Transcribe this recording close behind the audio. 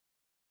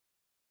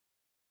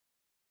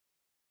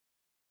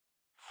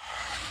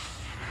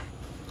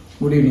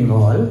Good evening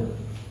all.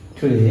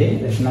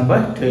 Today lesson number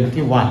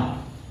 21.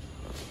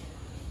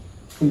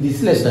 In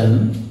this lesson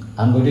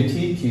I am going to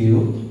teach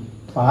you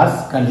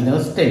past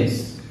continuous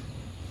tense.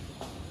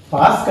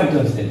 Past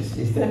continuous tense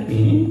is that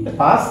mean the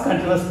past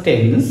continuous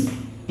tense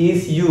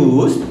is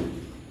used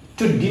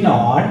to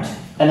denote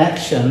an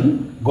action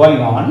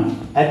going on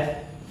at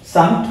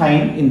some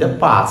time in the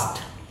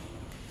past.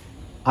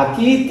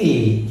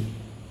 අතීතයේ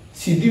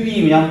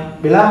සිදුවීමක්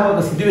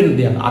වෙලාවක සිදුවෙන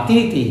දෙයක්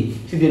අතීතයේ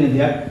සිදුවෙන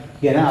දෙයක්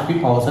ගැන අපි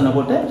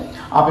පවසනකොට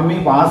අපි මේ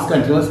past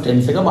continuous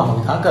tense එක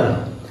භාවිතා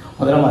කරනවා.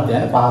 හොඳට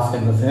මතකයි past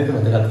continuous එක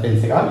වැදගත්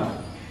tense එකක්.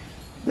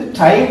 The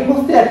type of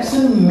the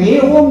action may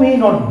or may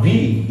not be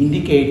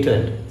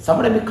indicated.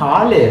 සමහර මේ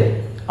කාලය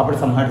අපිට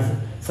සමහර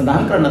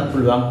සඳහන් කරන්නත්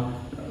පුළුවන්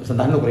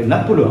සඳහන්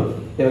නොකරන්නත් පුළුවන්.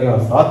 ඒ වගේ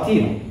අවස්ථාවක්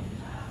තියෙනවා.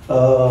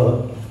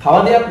 තව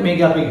දෙයක් මේක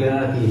අපි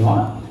ඉගෙනලා තියෙනවා.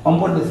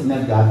 compound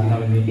signal ගාලා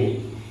තියෙනවා මේකේ.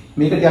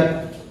 මේක ටිකක්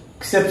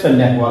exception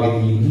එකක් වගේ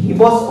තියෙනවා. He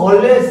was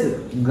always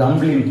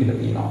grumbling කියලා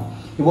කියනවා.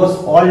 He was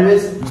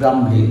always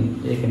grumbling.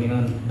 ඒක නිකන්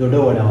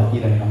දොඩවනවා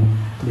කියලා නිකන්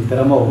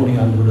විතරම ඔහු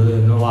නිකන්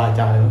දොඩවනවා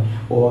වාචාය.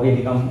 ඔය වගේ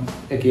නිකන්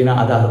කියන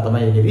අදහස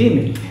තමයි ඒකේ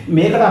තියෙන්නේ.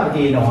 මේකට අපි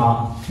කියනවා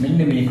මෙන්න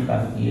මේකට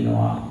අපි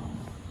කියනවා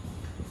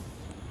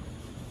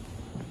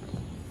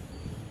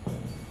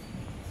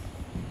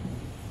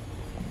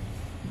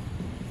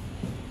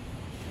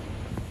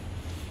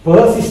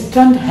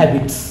persistent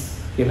habits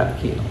කියලා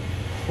කියනවා.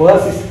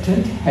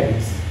 persistent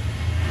habits.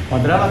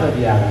 මොදරාමද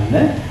තියාගන්න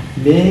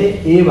මේ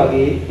ඒ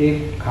වගේ ඒ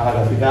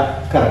කාලගතික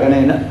කරගෙන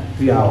එන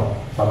ක්‍රියාව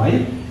තමයි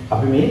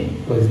අපි මේ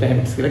persistent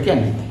habits කියලා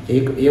කියන්නේ.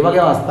 ඒ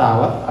වගේ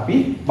අවස්ථාවක් අපි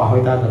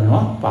භාවිතා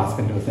කරනවා past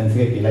continuous tense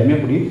එකේ කියලා. මේ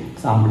පොඩි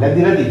සාම්පල් එකක්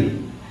දීලා තියෙනවා.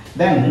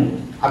 දැන්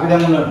අපි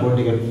දැන් මොන බෝඩ්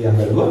එකට කියන්න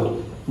බලුවා.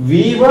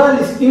 We were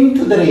listening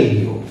to the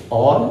radio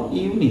all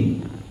evening.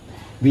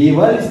 We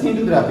were listening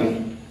to the අපි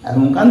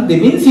අනුකන්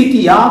දෙමින්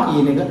සිටියා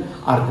කියන එක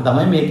අර්ථය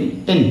තමයි මේකේ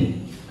එන්නේ.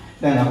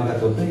 දැන් අපි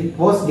ගත්තොත් it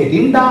was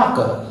getting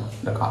darker.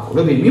 කාලවල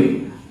වෙමින්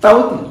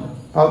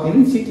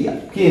තවතින් සිටියා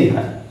කියන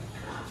එක.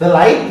 The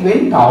light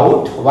went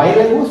out while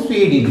I was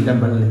reading. දැන්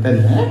බලන්න එතන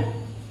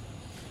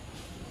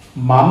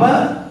මම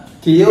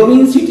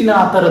කියවමින් සිටින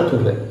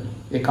අතරතුර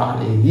ඒ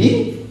කාලේදී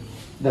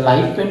the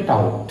light went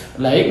out.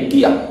 light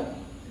ගියා.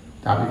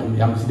 අපි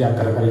යම් සිද්ධියක්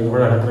කර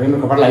ඉන්නකොට වැඩ කරගෙන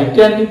කපට light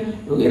යන්නේ.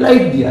 ඒකේ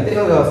light ගියා. ඒක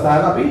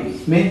අවස්ථාවක අපි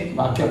මේ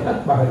වාක්‍යයක්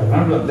බහලා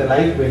කරනවා. The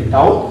light went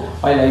out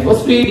while I was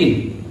reading.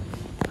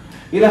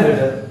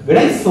 ඊළඟට when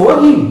I saw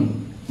him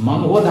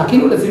මම ඔය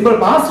දකින්නට simple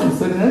past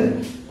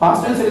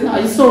tense එකෙන්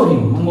I saw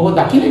him මම ඔය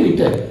දකින්න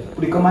විට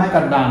පුරිකමයි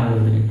කඩාන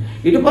වෙන්නේ.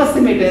 ඊට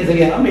පස්සේ මේ tense එක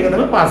යනවා මේක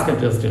තමයි past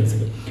continuous tense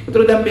එක.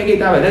 ඒතර දැන් මේකේ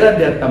ඉතාල වැදගත්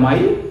දෙයක්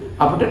තමයි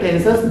අපිට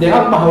tenses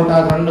දෙකක් භාවිතා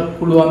කරන්න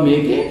පුළුවන්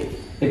මේකේ.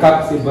 එකක්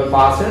simple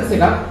past tense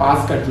එකක්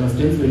past continuous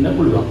tense වෙන්න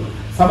පුළුවන්.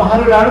 සමහර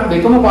වෙලාවට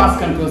දෙකම past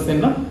continuous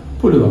වෙන්න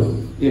පුළුවන්.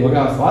 ඒ වගේ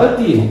අවස්ථාවල්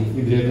තියෙනවා.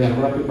 ඉදිරියට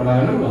යනකොට අපි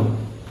බලන්න පුළුවන්.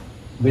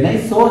 When I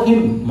saw him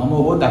මම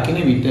ඔබ දකින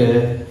විට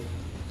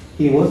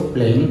he was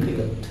playing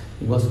cricket.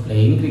 He was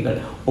playing cricket.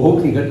 ඔහු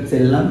cricket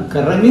සෙල්ලම්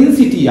කරමින්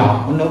සිටියා.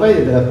 ඔන්න ඔබයි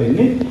දෙයක්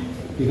වෙන්නේ.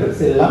 cricket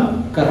සෙල්ලම්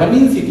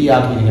කරමින් සිටියා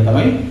කියන එක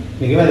තමයි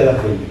මේකේ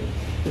වැදගත් වෙන්නේ.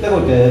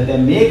 එතකොට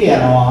දැන් මේක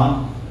යනවා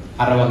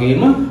අර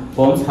වගේම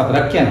forms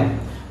හතරක් යනවා.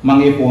 මම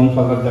මේ forms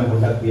හතරක් දැන්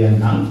පොඩ්ඩක්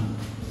කියන්නම්.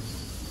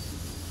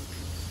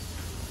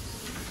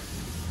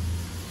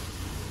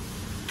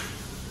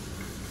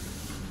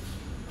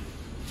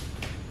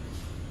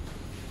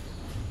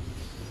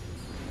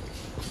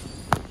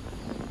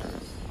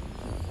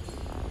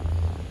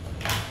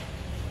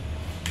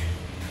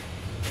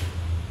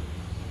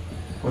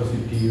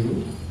 Positive,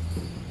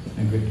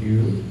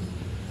 negative,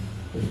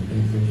 positive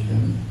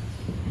equation,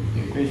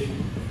 negative equation.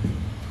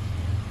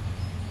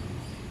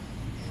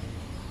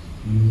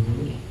 You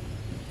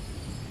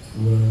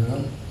were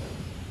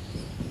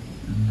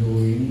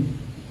doing it.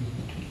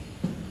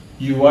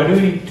 You were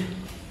doing it.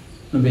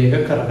 මේක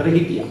කර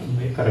හිටියා.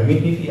 මේ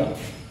කරමින් හිටියා.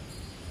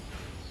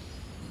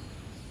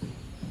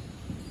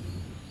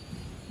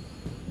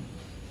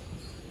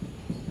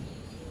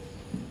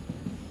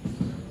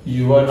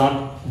 You were not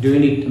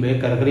doing it. මේ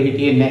කර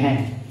හිටියේ නැහැ.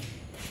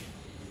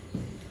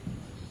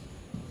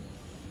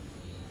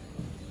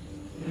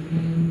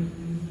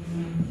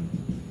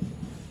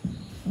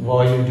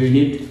 Were you doing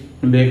it?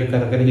 මේක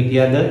කර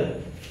හිටියාද?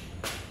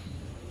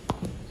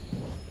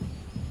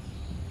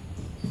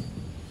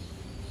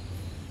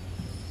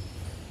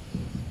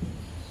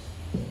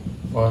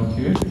 Weren't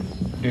you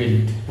doing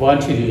it?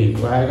 Weren't you doing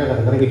it? ඔයාලක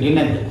කර හිටියේ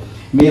නැද්ද?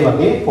 මේ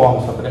වගේ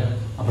forms හතර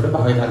අපිට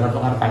භාවිතා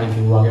කරන්න අර කලින්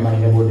කිව්වා වගේ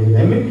මම බෝඩ් එකේ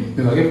දැම්මේ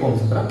මේ වගේ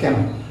forms හතරක්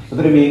යනවා.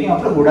 ඒතර මේකෙන්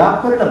අපිට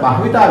ගොඩාක් වලට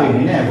භාවිතා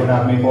වෙන්නේ නෑ.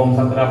 ගොඩාක් මේ forms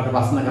හතර අපිට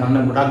ප්‍රශ්න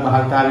කරන්න ගොඩාක්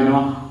භාවිතා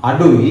වෙනවා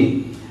අඩුයි.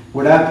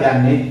 ගොඩාක්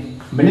කියන්නේ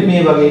මෙන්න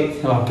මේ වගේ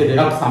වාක්‍ය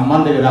දෙකක්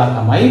සම්බන්ධ වෙලා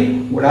තමයි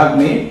ගොඩාක්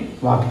මේ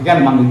වාක්‍ය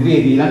කියන්නේ මම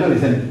ඉදිරියේදී ඊළඟ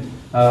lesson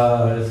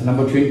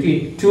number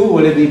 22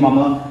 වලදී මම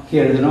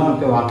කියලා දෙනවා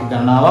ඒක වාක්‍ය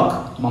ගණනාවක්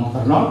මම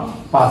කරනවා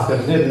පාස්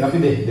කරගෙන ඉතින් අපි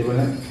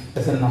දෙවන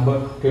lesson number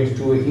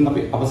 22 එකකින්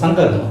අපි අවසන්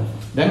කරනවා.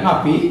 දැන්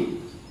අපි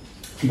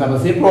ඊට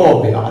පස්සේ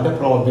probe එක. අද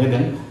probe එක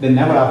දැන්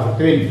never after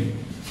 20.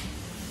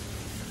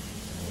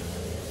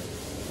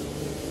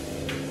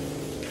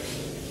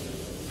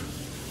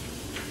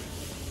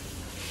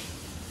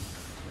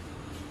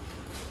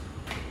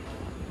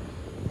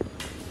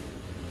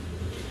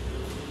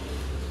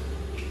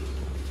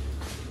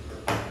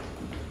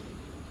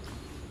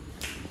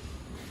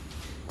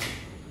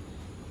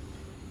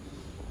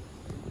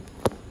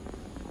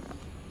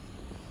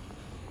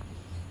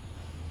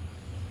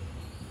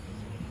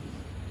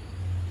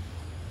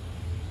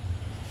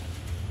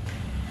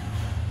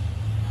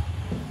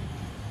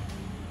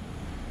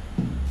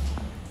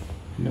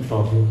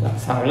 ප්‍රෝග්‍රෑම්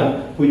සරල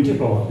පුංචි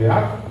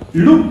ප්‍රෝග්‍රෑම්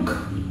look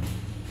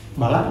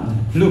බලන්න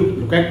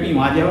look at me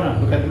මාජයව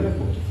look at me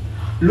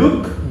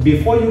look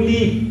before you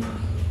leap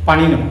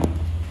පණිනවා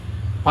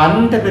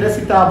පන්ට පෙර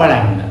සිතා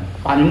බලන්න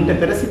පන්ට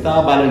පෙර සිතා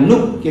බලනු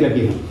කියලා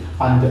කියනවා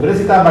පන්ට පෙර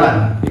සිතා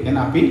බලන්න ඒ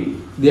කියන්නේ අපි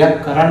දෙයක්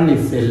කරන්න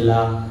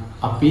ඉස්සෙල්ලා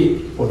අපි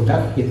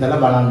පොඩ්ඩක් හිතලා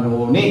බලන්න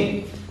ඕනේ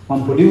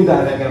මම පොඩි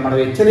උදාහරණයක් මට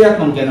වෙච්ච දෙයක්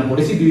මම කියන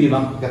පොඩි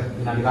සිදුවීමක්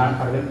විනාඩි ගානක්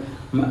කරගෙන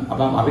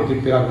අපි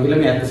ට්‍රිප් එකක් ගිහලා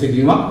මේ ඇත්ත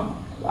සිදුවීමක්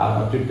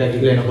ට්‍රිප් එකක්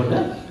ගිහලා එනකොට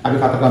අපි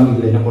කතරගම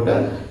ගිහලා එනකොට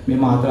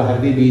මේ මාතර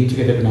හරිදී බීච්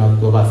එකට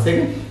ගෙනාවුවා බස් එක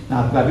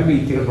නාත්ලා අපි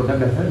බීච් එක පොඩ්ඩක්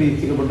දැක්කා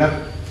බීච් එක පොඩ්ඩක්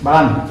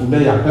බලන්න උඩ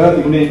යට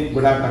තිබුණේ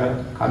ගොඩක් අර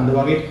කන්ද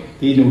වගේ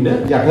තියෙන උඩ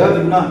යට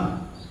තිබුණා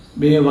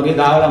මේ වගේ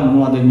දාලා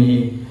මොනවද මේ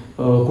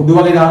කුඩු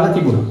වගේ දාලා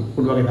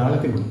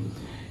තිබුණා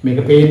මේක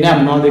පේන්නේ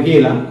නැහැ මොනවද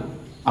කියලා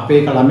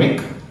අපේ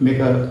ළමෙක්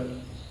මේක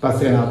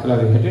පස්සේ නාත්ලා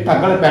දෙකට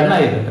ටගල පැනලා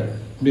ඒකට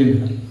බින්ද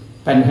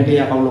පැන හැටි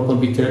යකවල ඔක්කොම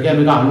පිච්චර ගියා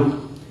මේක අලු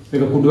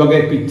මේක කුඩු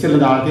වගේ පිච්චලා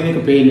දාලා තියෙන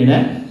එක පේන්නේ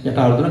නැහැ යට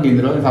අලුතන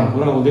ගින්දර වගේ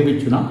සම්පූර්ණ හොදේ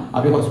පිච්චුණා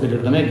අපි හොස්පිටල්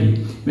එකට තමයි ගියේ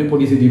මේ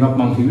පොඩි සිදුවීමක්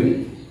මම කිව්වේ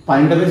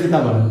පයින්ට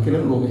වෙසිතා බලන්න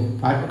කියලා ලෝකේ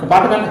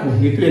කපාට ගන්න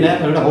හිතුවේ නෑ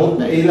වලට හොත්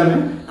නෑ ඒ ළමයි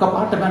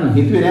කපාට ගන්න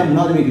හිතුවේ නෑ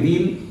මොනවද මේක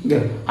තියෙන්නේ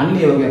අන්න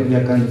ඒ වගේ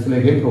දෙයක් කරන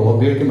ඉස්සෙල්ලා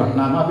ප්‍රෝග්‍රෑම් එකේ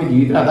වටනාම අපි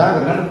ජීවිතය අදාළ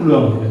කරගන්න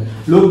පුළුවන්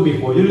look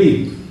before you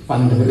leap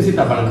පයින්ට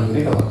වෙසිතා බලන්න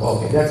ඕනේ.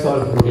 Okay, that's all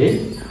for today.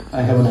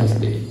 I have a nice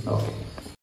day. Okay.